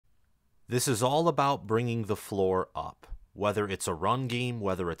This is all about bringing the floor up, whether it's a run game,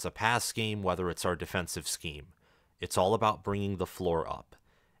 whether it's a pass game, whether it's our defensive scheme. It's all about bringing the floor up.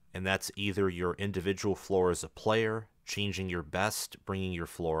 And that's either your individual floor as a player, changing your best, bringing your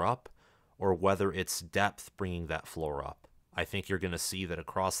floor up, or whether it's depth, bringing that floor up. I think you're going to see that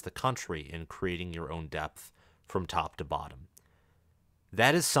across the country in creating your own depth from top to bottom.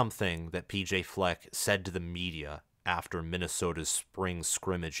 That is something that PJ Fleck said to the media after Minnesota's spring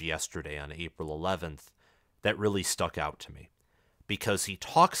scrimmage yesterday on April 11th that really stuck out to me, because he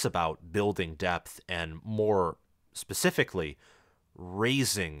talks about building depth and more specifically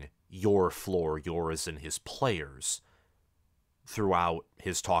raising your floor, yours and his players, throughout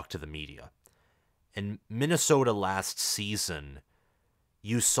his talk to the media. In Minnesota last season,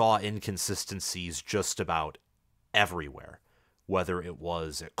 you saw inconsistencies just about everywhere, whether it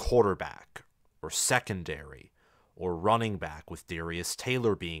was at quarterback or secondary or running back with Darius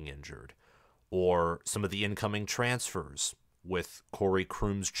Taylor being injured, or some of the incoming transfers with Corey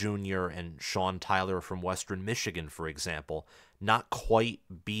Crooms Jr. and Sean Tyler from Western Michigan, for example, not quite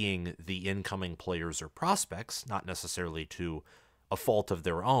being the incoming players or prospects, not necessarily to a fault of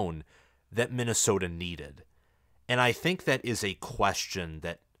their own, that Minnesota needed. And I think that is a question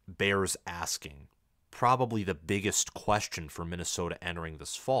that bears asking. Probably the biggest question for Minnesota entering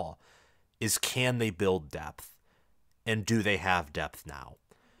this fall is, can they build depth? And do they have depth now?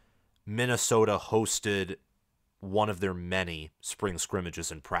 Minnesota hosted one of their many spring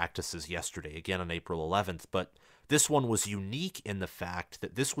scrimmages and practices yesterday, again on April 11th, but this one was unique in the fact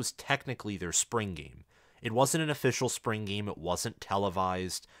that this was technically their spring game. It wasn't an official spring game. It wasn't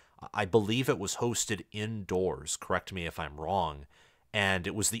televised. I believe it was hosted indoors, correct me if I'm wrong, and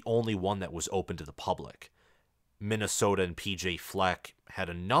it was the only one that was open to the public. Minnesota and PJ Fleck had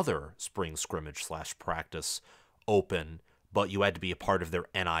another spring scrimmage / practice open, but you had to be a part of their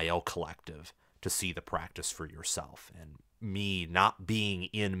NIL collective to see the practice for yourself. And me not being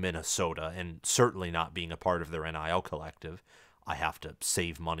in Minnesota and certainly not being a part of their NIL collective, I have to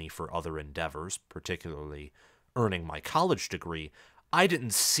save money for other endeavors, particularly earning my college degree. I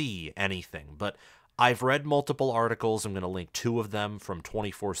didn't see anything, but I've read multiple articles. I'm going to link 2 of them from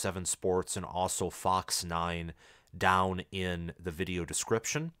 24/7 Sports and also Fox 9 down in the video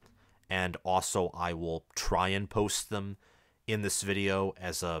description. And also I will try and post them in this video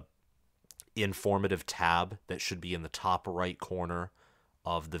as a informative tab that should be in the top right corner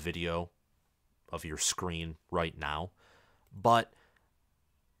of the video of your screen right now. But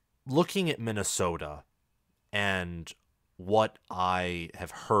looking at Minnesota and what I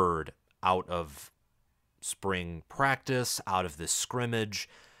have heard out of spring practice, out of this scrimmage,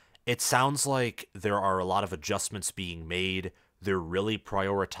 it sounds like there are a lot of adjustments being made. They're really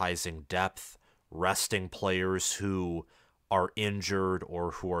prioritizing depth, resting players who are injured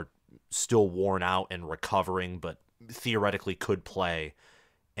or who are still worn out and recovering, but theoretically could play.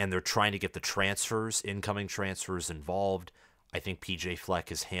 And they're trying to get the transfers, incoming transfers, involved. I think PJ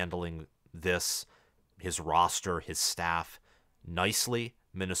Fleck is handling this, his roster, his staff, nicely.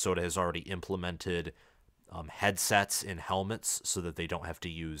 Minnesota has already implemented headsets in helmets so that they don't have to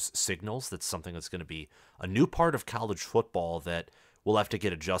use signals. That's something that's going to be a new part of college football that we'll have to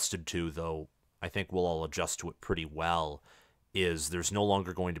get adjusted to, though I think we'll all adjust to it pretty well, is there's no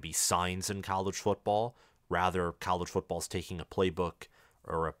longer going to be signs in college football. Rather, college football is taking a playbook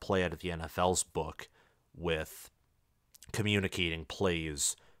or a play out of the NFL's book with communicating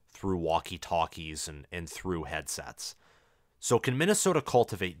plays through walkie-talkies and through headsets. So can Minnesota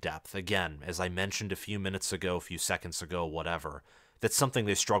cultivate depth? Again, as I mentioned a few minutes ago, a few seconds ago, whatever, that's something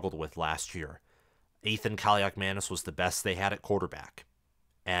they struggled with last year. Ethan Kaliakmanis was the best they had at quarterback.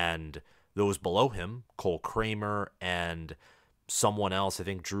 And those below him, Cole Kramer and someone else, I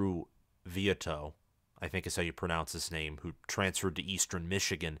think Drew Vieto, I think is how you pronounce his name, who transferred to Eastern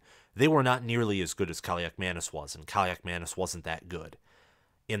Michigan, they were not nearly as good as Kaliakmanis was, and Kaliakmanis wasn't that good.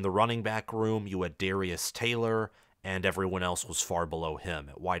 In the running back room, you had Darius Taylor, and everyone else was far below him.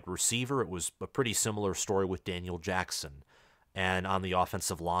 At wide receiver, it was a pretty similar story with Daniel Jackson. And on the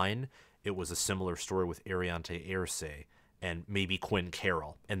offensive line, it was a similar story with Ariante Arce and maybe Quinn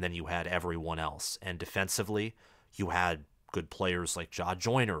Carroll. And then you had everyone else. And defensively, you had good players like Ja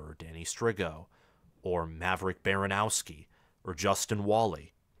Joyner or Danny Strigo or Maverick Baranowski or Justin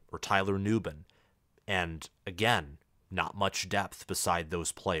Wally or Tyler Nubin. And again, not much depth beside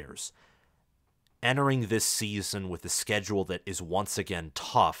those players. Entering this season with a schedule that is once again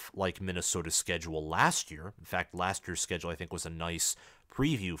tough, like Minnesota's schedule last year. In fact, last year's schedule, I think, was a nice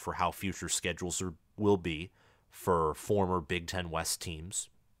preview for how future schedules will be for former Big Ten West teams.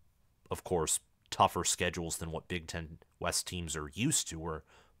 Of course, tougher schedules than what Big Ten West teams are used to or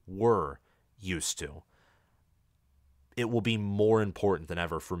were used to. It will be more important than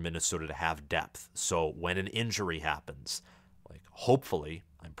ever for Minnesota to have depth. So when an injury happens, like hopefully,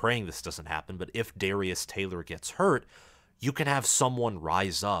 I'm praying this doesn't happen, but if Darius Taylor gets hurt, you can have someone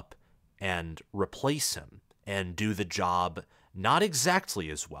rise up and replace him and do the job not exactly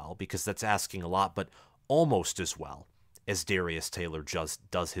as well, because that's asking a lot, but almost as well as Darius Taylor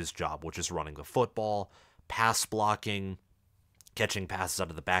just does his job, which is running the football, pass blocking, catching passes out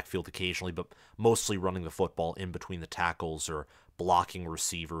of the backfield occasionally, but mostly running the football in between the tackles or blocking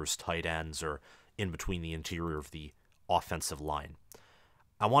receivers, tight ends, or in between the interior of the offensive line.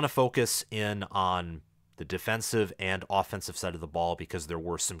 I want to focus in on the defensive and offensive side of the ball because there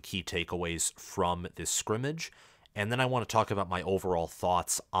were some key takeaways from this scrimmage. And then I want to talk about my overall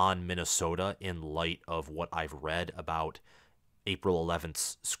thoughts on Minnesota in light of what I've read about April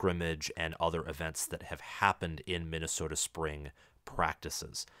 11th scrimmage and other events that have happened in Minnesota spring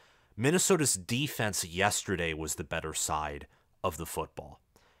practices. Minnesota's defense yesterday was the better side of the football.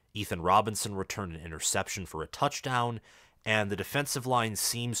 Ethan Robinson returned an interception for a touchdown, and the defensive line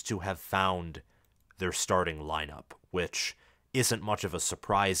seems to have found their starting lineup, which isn't much of a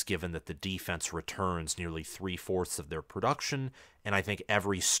surprise given that the defense returns nearly 3/4 of their production, and I think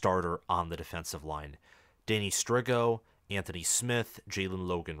every starter on the defensive line. Danny Strigo, Anthony Smith, Jalen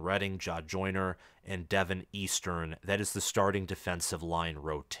Logan-Redding, Ja Joyner, and Devin Eastern. That is the starting defensive line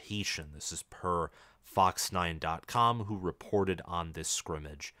rotation. This is per Fox9.com, who reported on this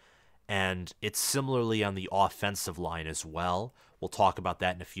scrimmage. And it's similarly on the offensive line as well. We'll talk about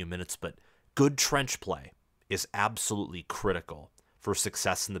that in a few minutes, but good trench play is absolutely critical for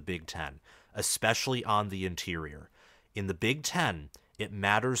success in the Big Ten, especially on the interior. In the Big Ten, it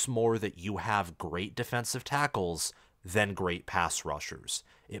matters more that you have great defensive tackles than great pass rushers.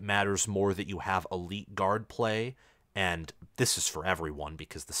 It matters more that you have elite guard play, and this is for everyone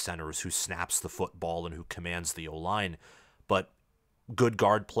because the center is who snaps the football and who commands the O-line, but good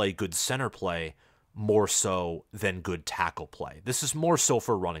guard play, good center play, more so than good tackle play. This is more so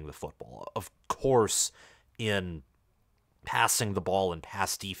for running the football. Of course, in passing the ball and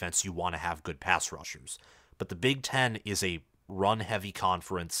pass defense, you want to have good pass rushers. But the Big Ten is a run-heavy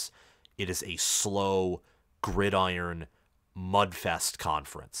conference. It is a slow, gridiron, mudfest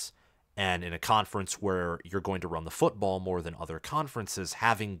conference. And in a conference where you're going to run the football more than other conferences,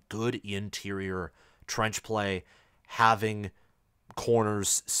 having good interior trench play, having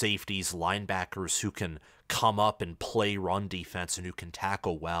corners, safeties, linebackers who can come up and play run defense and who can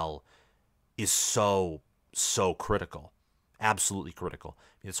tackle well is so critical. Absolutely critical.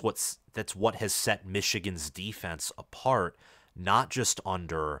 That's what has set Michigan's defense apart, not just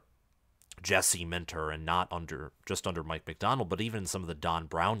under Jesse Minter and not just under Mike McDonald, but even in some of the Don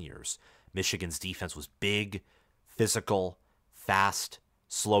Brown years. Michigan's defense was big, physical, fast,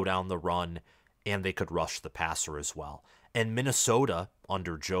 slow down the run, and they could rush the passer as well. And Minnesota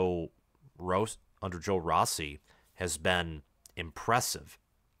under Joe Rossi has been impressive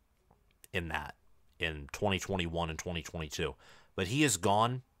in that in 2021 and 2022. But he is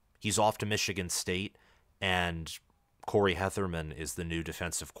gone. He's off to Michigan State, and Corey Hetherman is the new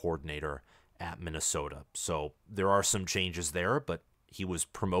defensive coordinator at Minnesota. So there are some changes there, but he was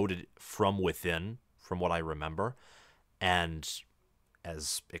promoted from within, from what I remember. And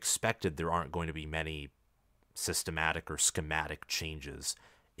as expected, there aren't going to be many systematic or schematic changes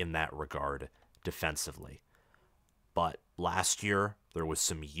in that regard defensively. But last year, there was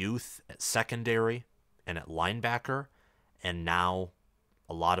some youth at secondary and at linebacker, and now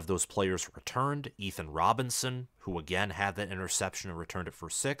a lot of those players returned. Ethan Robinson, who again had that interception and returned it for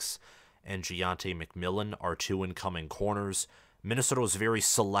 6, and Giante McMillan are 2 incoming corners. Minnesota was very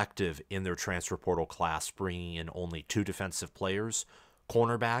selective in their transfer portal class, bringing in only 2 defensive players,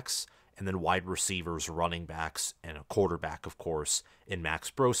 cornerbacks, and then wide receivers, running backs, and a quarterback, of course, in Max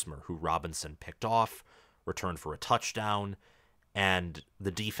Brosmer, who Robinson picked off, returned for a touchdown, and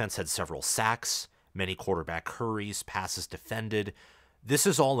the defense had several sacks, many quarterback hurries, passes defended. This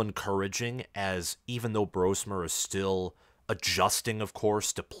is all encouraging, as even though Brosmer is still adjusting, of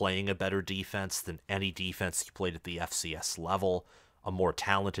course, to playing a better defense than any defense he played at the FCS level, a more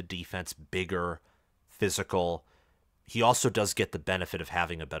talented defense, bigger, physical, he also does get the benefit of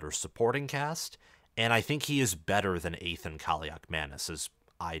having a better supporting cast, and I think he is better than Ethan Kaliakmanis, as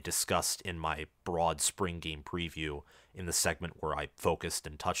I discussed in my broad spring game preview in the segment where I focused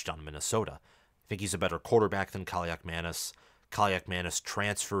and touched on Minnesota. I think he's a better quarterback than Kaliakmanis. Kaliakmanis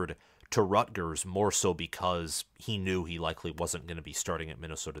transferred to Rutgers more so because he knew he likely wasn't going to be starting at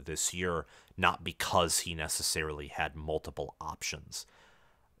Minnesota this year, not because he necessarily had multiple options.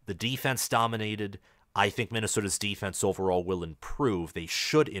 The defense dominated. I think Minnesota's defense overall will improve. They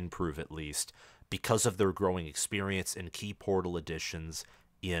should improve at least because of their growing experience and key portal additions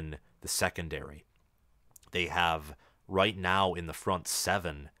in the secondary. They have, right now in the front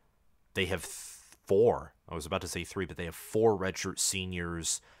seven, they have four. I was about to say three, but they have four redshirt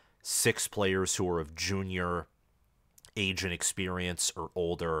seniors, 6 players who are of junior age and experience or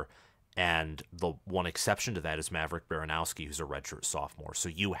older, and the one exception to that is Maverick Baranowski, who's a redshirt sophomore. So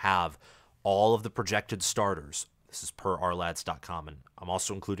you have all of the projected starters. This is per ourlads.com, and I'm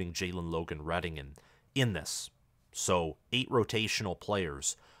also including Jalen Logan Redding in this. So 8 rotational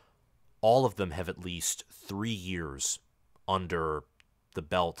players. All of them have at least 3 years under the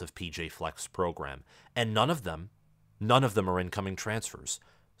belt of PJ Fleck's program. And none of them are incoming transfers.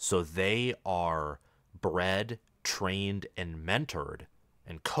 So they are bred, trained, and mentored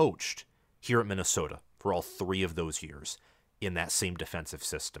and coached here at Minnesota for all 3 of those years in that same defensive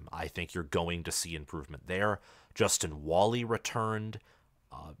system. I think you're going to see improvement there. Justin Wally returned,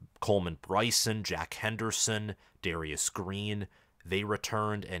 Coleman Bryson, Jack Henderson, Darius Green, they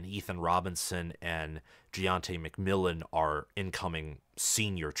returned, and Ethan Robinson and Giante McMillan are incoming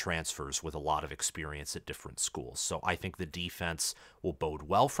senior transfers with a lot of experience at different schools. So I think the defense will bode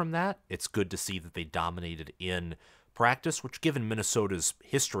well from that. It's good to see that they dominated in practice, which, given Minnesota's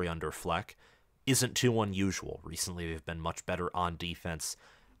history under Fleck, isn't too unusual. Recently, they've been much better on defense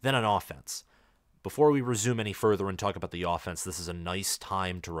than on offense. Before we resume any further and talk about the offense, this is a nice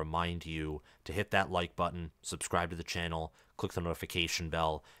time to remind you to hit that like button, subscribe to the channel, click the notification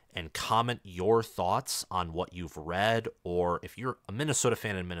bell, and comment your thoughts on what you've read, or if you're a Minnesota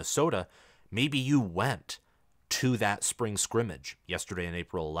fan in Minnesota, maybe you went to that spring scrimmage yesterday on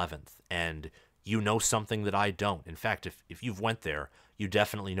April 11th, and you know something that I don't. In fact, if you've went there, you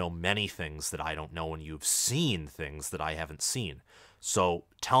definitely know many things that I don't know, and you've seen things that I haven't seen. So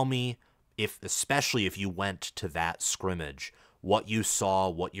tell me, especially if you went to that scrimmage, what you saw,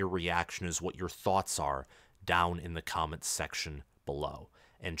 what your reaction is, what your thoughts are down in the comments section below.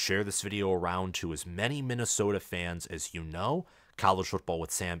 And share this video around to as many Minnesota fans as you know. College Football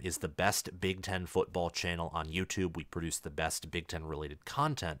with Sam is the best Big Ten football channel on YouTube. We produce the best Big Ten related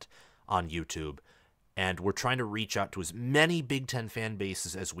content on YouTube. And we're trying to reach out to as many Big Ten fan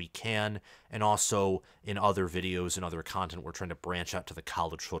bases as we can. And also in other videos and other content, we're trying to branch out to the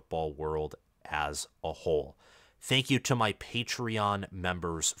college football world as a whole. Thank you to my Patreon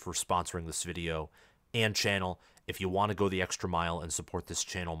members for sponsoring this video and channel. If you want to go the extra mile and support this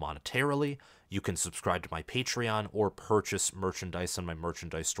channel monetarily, you can subscribe to my Patreon or purchase merchandise on my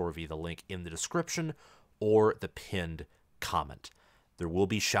merchandise store via the link in the description or the pinned comment. There will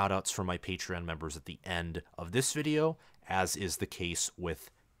be shoutouts from my Patreon members at the end of this video, as is the case with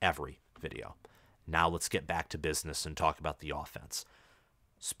every video. Now let's get back to business and talk about the offense.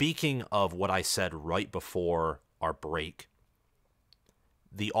 Speaking of what I said right before our break,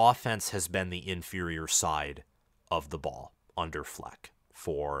 the offense has been the inferior side of the ball under Fleck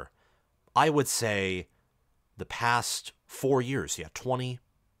for, I would say, the past 4 years. Yeah, 20,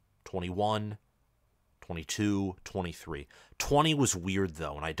 21, 22, 23. 20 was weird,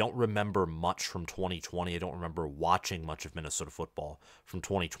 though, and I don't remember much from 2020. I don't remember watching much of Minnesota football from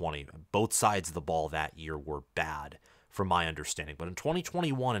 2020. Both sides of the ball that year were bad, from my understanding. But in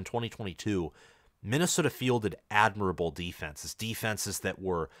 2021 and 2022, Minnesota fielded admirable defenses that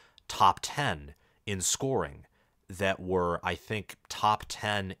were top 10 in scoring, that were, I think, top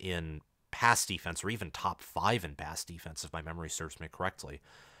 10 in pass defense, or even top 5 in pass defense, if my memory serves me correctly.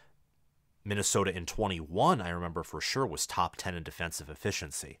 Minnesota in 21, I remember for sure, was top 10 in defensive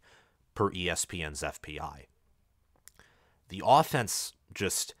efficiency per ESPN's FPI. The offense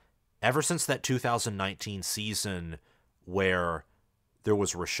just, ever since that 2019 season where there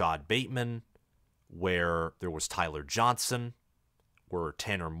was Rashad Bateman, where there was Tyler Johnson, where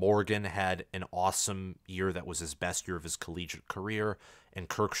Tanner Morgan had an awesome year that was his best year of his collegiate career, and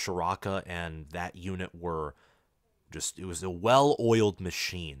Kirk Shiraka and that unit were just, it was a well-oiled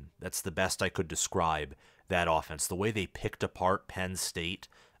machine. That's the best I could describe that offense. The way they picked apart Penn State,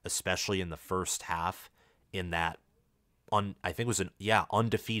 especially in the first half, in that, I think it was an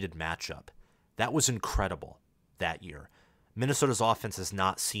undefeated matchup. That was incredible that year. Minnesota's offense has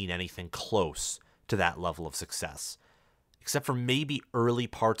not seen anything close to that level of success, except for maybe early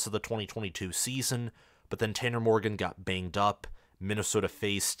parts of the 2022 season, but then Tanner Morgan got banged up. Minnesota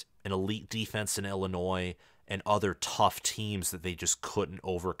faced an elite defense in Illinois and other tough teams that they just couldn't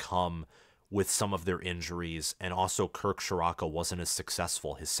overcome with some of their injuries, and also Kirk Shiraka wasn't as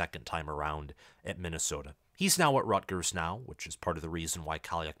successful his second time around at Minnesota. He's now at Rutgers now, which is part of the reason why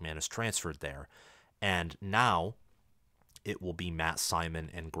Kaliak Mann is transferred there, and now it will be Matt Simon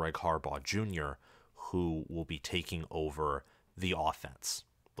and Greg Harbaugh Jr. who will be taking over the offense.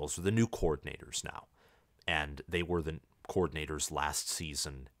 Those are the new coordinators now, and they were the coordinators last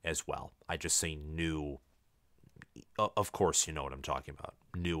season as well. I just say new. Of course, you know what I'm talking about.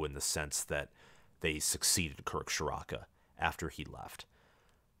 New in the sense that they succeeded Kirk Shiraka after he left.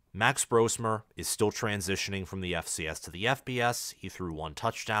 Max Brosmer is still transitioning from the FCS to the FBS. He threw 1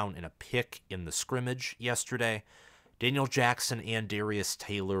 touchdown and a pick in the scrimmage yesterday. Daniel Jackson and Darius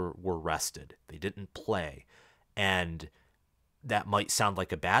Taylor were rested. They didn't play. And that might sound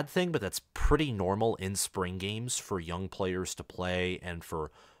like a bad thing, but that's pretty normal in spring games for young players to play and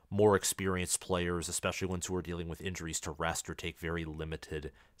for more experienced players, especially ones who are dealing with injuries, to rest or take very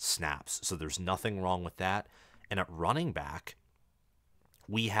limited snaps. So there's nothing wrong with that. And at running back,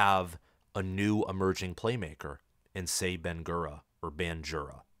 we have a new emerging playmaker in Say Bangura or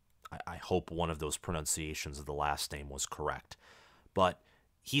Banjura. I hope one of those pronunciations of the last name was correct. But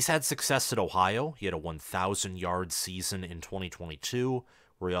he's had success at Ohio. He had a 1,000-yard season in 2022,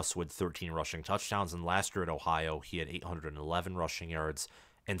 where he also had 13 rushing touchdowns. And last year at Ohio, he had 811 rushing yards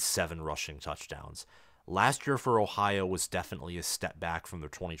and 7 rushing touchdowns. Last year for Ohio was definitely a step back from their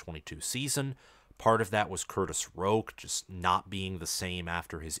 2022 season. Part of that was Curtis Roque just not being the same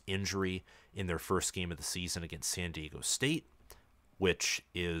after his injury in their first game of the season against San Diego State, which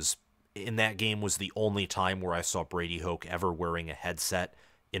is, in that game, was the only time where I saw Brady Hoke ever wearing a headset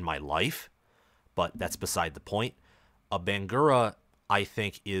in my life. But that's beside the point. Bangura, I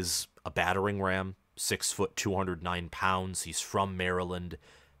think, is a battering ram, 6 foot, 209 pounds. He's from Maryland,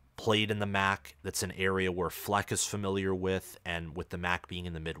 played in the MAC. That's an area where Fleck is familiar with, and with the MAC being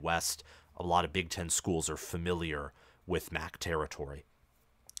in the Midwest, a lot of Big Ten schools are familiar with MAC territory.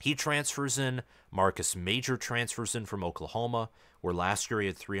 He transfers in. Marcus Major transfers in from Oklahoma, where last year he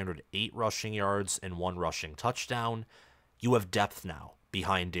had 308 rushing yards and 1 rushing touchdown. You have depth now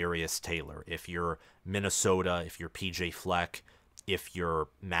behind Darius Taylor. If you're Minnesota, if you're PJ Fleck, if you're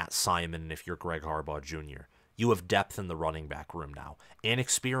Matt Simon, if you're Greg Harbaugh Jr., you have depth in the running back room now and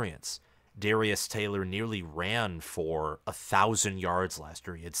experience. Darius Taylor nearly ran for 1,000 yards last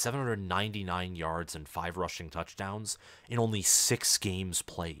year. He had 799 yards and 5 rushing touchdowns in only 6 games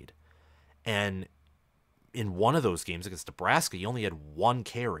played. And in one of those games against Nebraska, he only had 1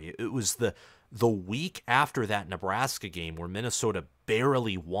 carry. It was the week after that Nebraska game where Minnesota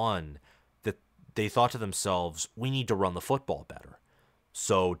barely won that they thought to themselves, we need to run the football better.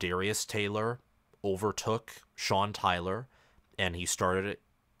 So Darius Taylor overtook Sean Tyler, and he started it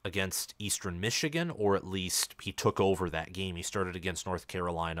against Eastern Michigan, or at least he took over that game. He started against North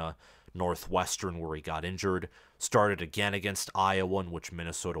Carolina, Northwestern, where he got injured, started again against Iowa, in which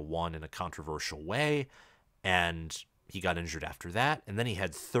Minnesota won in a controversial way, and he got injured after that. And then he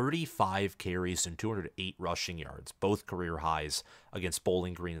had 35 carries and 208 rushing yards, both career highs, against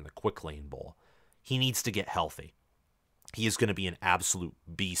Bowling Green in the Quick Lane Bowl. He needs to get healthy. He is going to be an absolute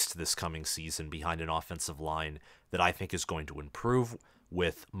beast this coming season behind an offensive line that I think is going to improve,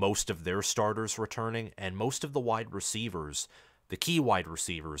 with most of their starters returning and most of the wide receivers, the key wide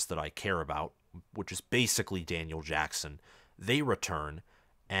receivers that I care about, which is basically Daniel Jackson, they return.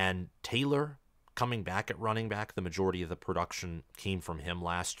 And Taylor coming back at running back, the majority of the production came from him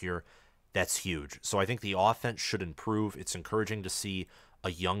last year. That's huge. So I think the offense should improve. It's encouraging to see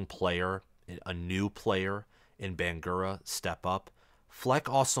a young player, a new player in Bangura step up. Fleck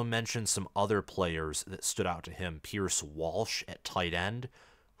also mentioned some other players that stood out to him. Pierce Walsh at tight end,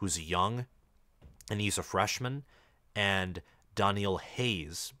 who's young, and he's a freshman. And Daniel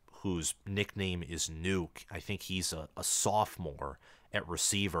Hayes, whose nickname is Nuke. I think he's a sophomore at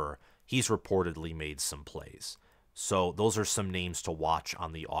receiver. He's reportedly made some plays. So those are some names to watch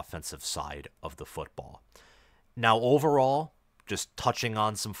on the offensive side of the football. Now, overall, just touching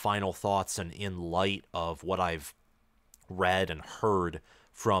on some final thoughts, and in light of what I've read and heard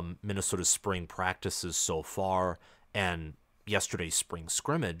from Minnesota's spring practices so far and yesterday's spring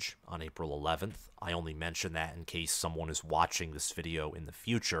scrimmage on April 11th. I only mention that in case someone is watching this video in the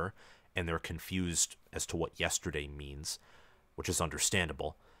future and they're confused as to what yesterday means, which is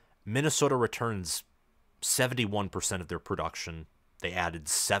understandable. Minnesota returns 71% of their production. They added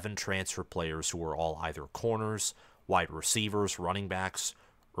 7 transfer players who were all either corners, wide receivers, running backs,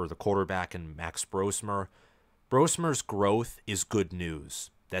 or the quarterback and Max Brosmer. Brosmer's growth is good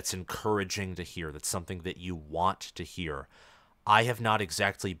news. That's encouraging to hear. That's something that you want to hear. I have not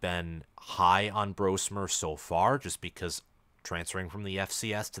exactly been high on Brosmer so far, just because transferring from the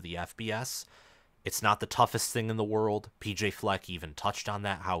FCS to the FBS, it's not the toughest thing in the world. PJ Fleck even touched on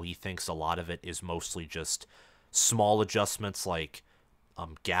that, how he thinks a lot of it is mostly just small adjustments like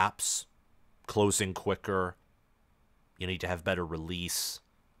gaps, closing quicker, you need to have better release,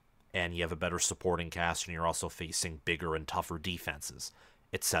 and you have a better supporting cast, and you're also facing bigger and tougher defenses,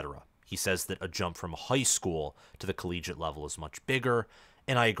 etc. He says that a jump from high school to the collegiate level is much bigger,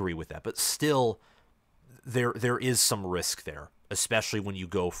 and I agree with that. But still, there is some risk there, especially when you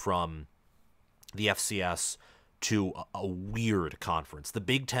go from the FCS to a weird conference. The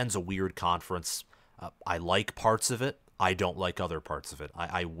Big Ten's a weird conference. I like parts of it. I don't like other parts of it.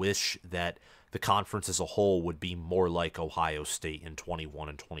 I wish that the conference as a whole would be more like Ohio State in 21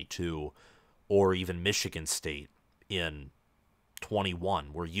 and 22, or even Michigan State in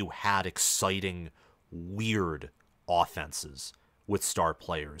 21, where you had exciting, weird offenses with star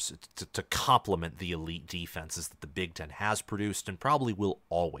players to complement the elite defenses that the Big Ten has produced and probably will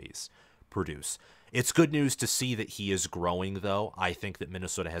always produce. It's good news to see that he is growing, though. I think that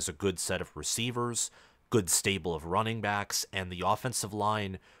Minnesota has a good set of receivers, good stable of running backs, and the offensive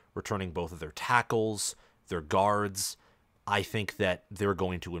line returning both of their tackles, their guards. I think that they're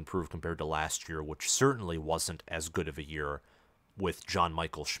going to improve compared to last year, which certainly wasn't as good of a year with John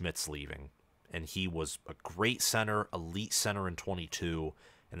Michael Schmitz leaving. And he was a great center, elite center in 22,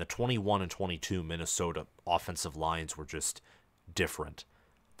 and the 21 and 22 Minnesota offensive lines were just different.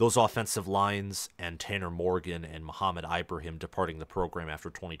 Those offensive lines and Tanner Morgan and Muhammad Ibrahim departing the program after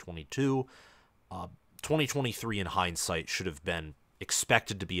 2022, 2023 in hindsight should have been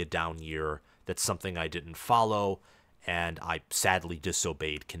expected to be a down year. That's something I didn't follow, and I sadly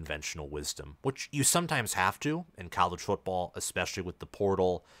disobeyed conventional wisdom, which you sometimes have to in college football, especially with the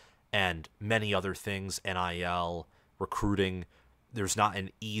portal and many other things, NIL, recruiting. There's not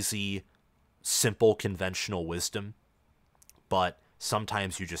an easy, simple conventional wisdom, but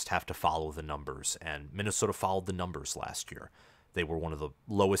sometimes you just have to follow the numbers, and Minnesota followed the numbers last year. They were one of the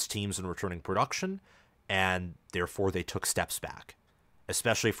lowest teams in returning production, and therefore they took steps back,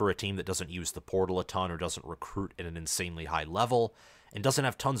 especially for a team that doesn't use the portal a ton or doesn't recruit at an insanely high level and doesn't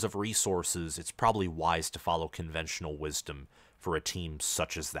have tons of resources. It's probably wise to follow conventional wisdom for a team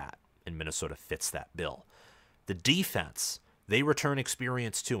such as that, and Minnesota fits that bill. The defense, they return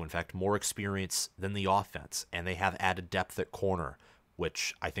experience too. In fact, more experience than the offense, and they have added depth at corner,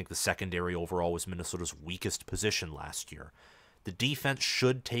 which I think the secondary overall was Minnesota's weakest position last year. The defense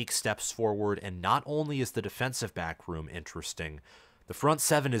should take steps forward, and not only is the defensive back room interesting, the front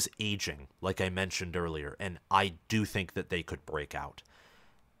seven is aging, like I mentioned earlier, and I do think that they could break out.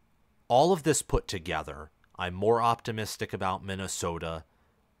 All of this put together, I'm more optimistic about Minnesota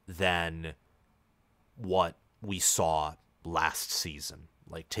than what we saw last season.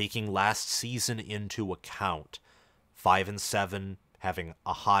 Like, taking last season into account, 5-7, having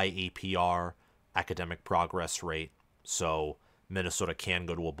a high APR, academic progress rate, so Minnesota can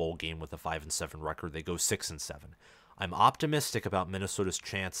go to a bowl game with a 5-7 record. They go 6-7. I'm optimistic about Minnesota's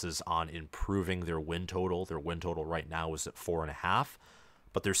chances on improving their win total. Their win total right now is at 4.5,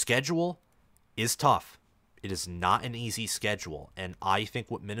 but their schedule is tough. It is not an easy schedule, and I think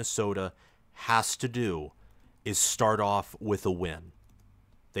what Minnesota has to do is start off with a win.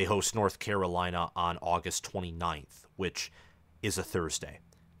 They host North Carolina on August 29th, which is a Thursday.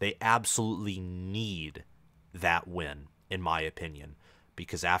 They absolutely need that win, in my opinion,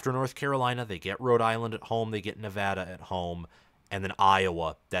 because after North Carolina, they get Rhode Island at home, they get Nevada at home, and then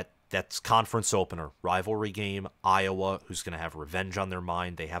Iowa. That's conference opener, rivalry game. Iowa, who's going to have revenge on their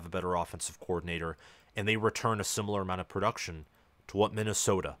mind. They have a better offensive coordinator, and they return a similar amount of production to what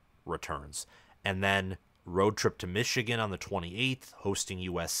Minnesota returns. And then road trip to Michigan on the 28th, hosting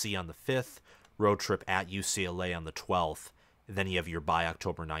USC on the 5th, road trip at UCLA on the 12th. And then you have your bye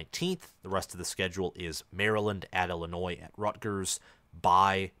October 19th. The rest of the schedule is Maryland, at Illinois, at Rutgers,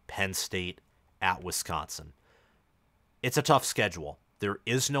 bye Penn State, at Wisconsin. It's a tough schedule. There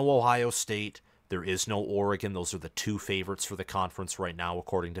is no Ohio State. There is no Oregon. Those are the two favorites for the conference right now,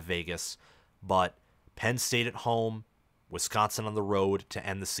 according to Vegas. But Penn State at home, Wisconsin on the road to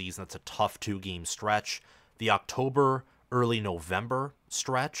end the season. That's a tough two-game stretch. The October, early November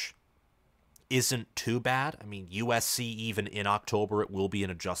stretch isn't too bad. I mean, USC, even in October, it will be an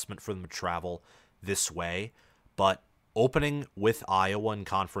adjustment for them to travel this way. But opening with Iowa in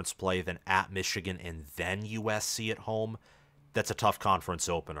conference play, then at Michigan, and then USC at home, that's a tough conference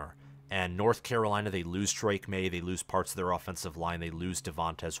opener. And North Carolina, they lose Drake May, they lose parts of their offensive line, they lose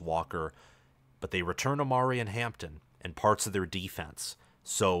Devontae Walker, but they return Amari and Hampton and parts of their defense.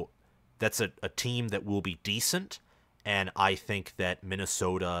 So that's a team that will be decent, and I think that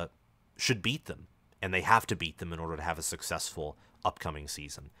Minnesota should beat them, and they have to beat them in order to have a successful upcoming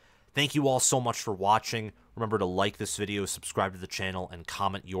season. Thank you all so much for watching. Remember to like this video, subscribe to the channel, and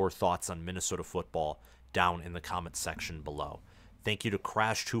comment your thoughts on Minnesota football down in the comment section below. Thank you to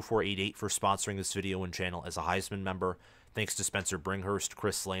Crash2488 for sponsoring this video and channel as a Heisman member. Thanks to Spencer Bringhurst,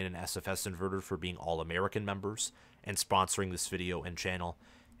 Chris Lane, and SFS Inverted for being All-American members and sponsoring this video and channel.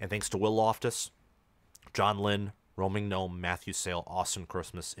 And thanks to Will Loftus, John Lynn, Roaming Gnome, Matthew Sale, Austin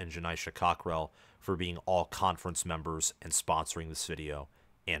Christmas, and Janisha Cockrell for being all conference members and sponsoring this video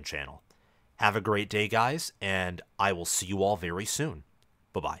and channel. Have a great day, guys, and I will see you all very soon.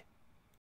 Bye-bye.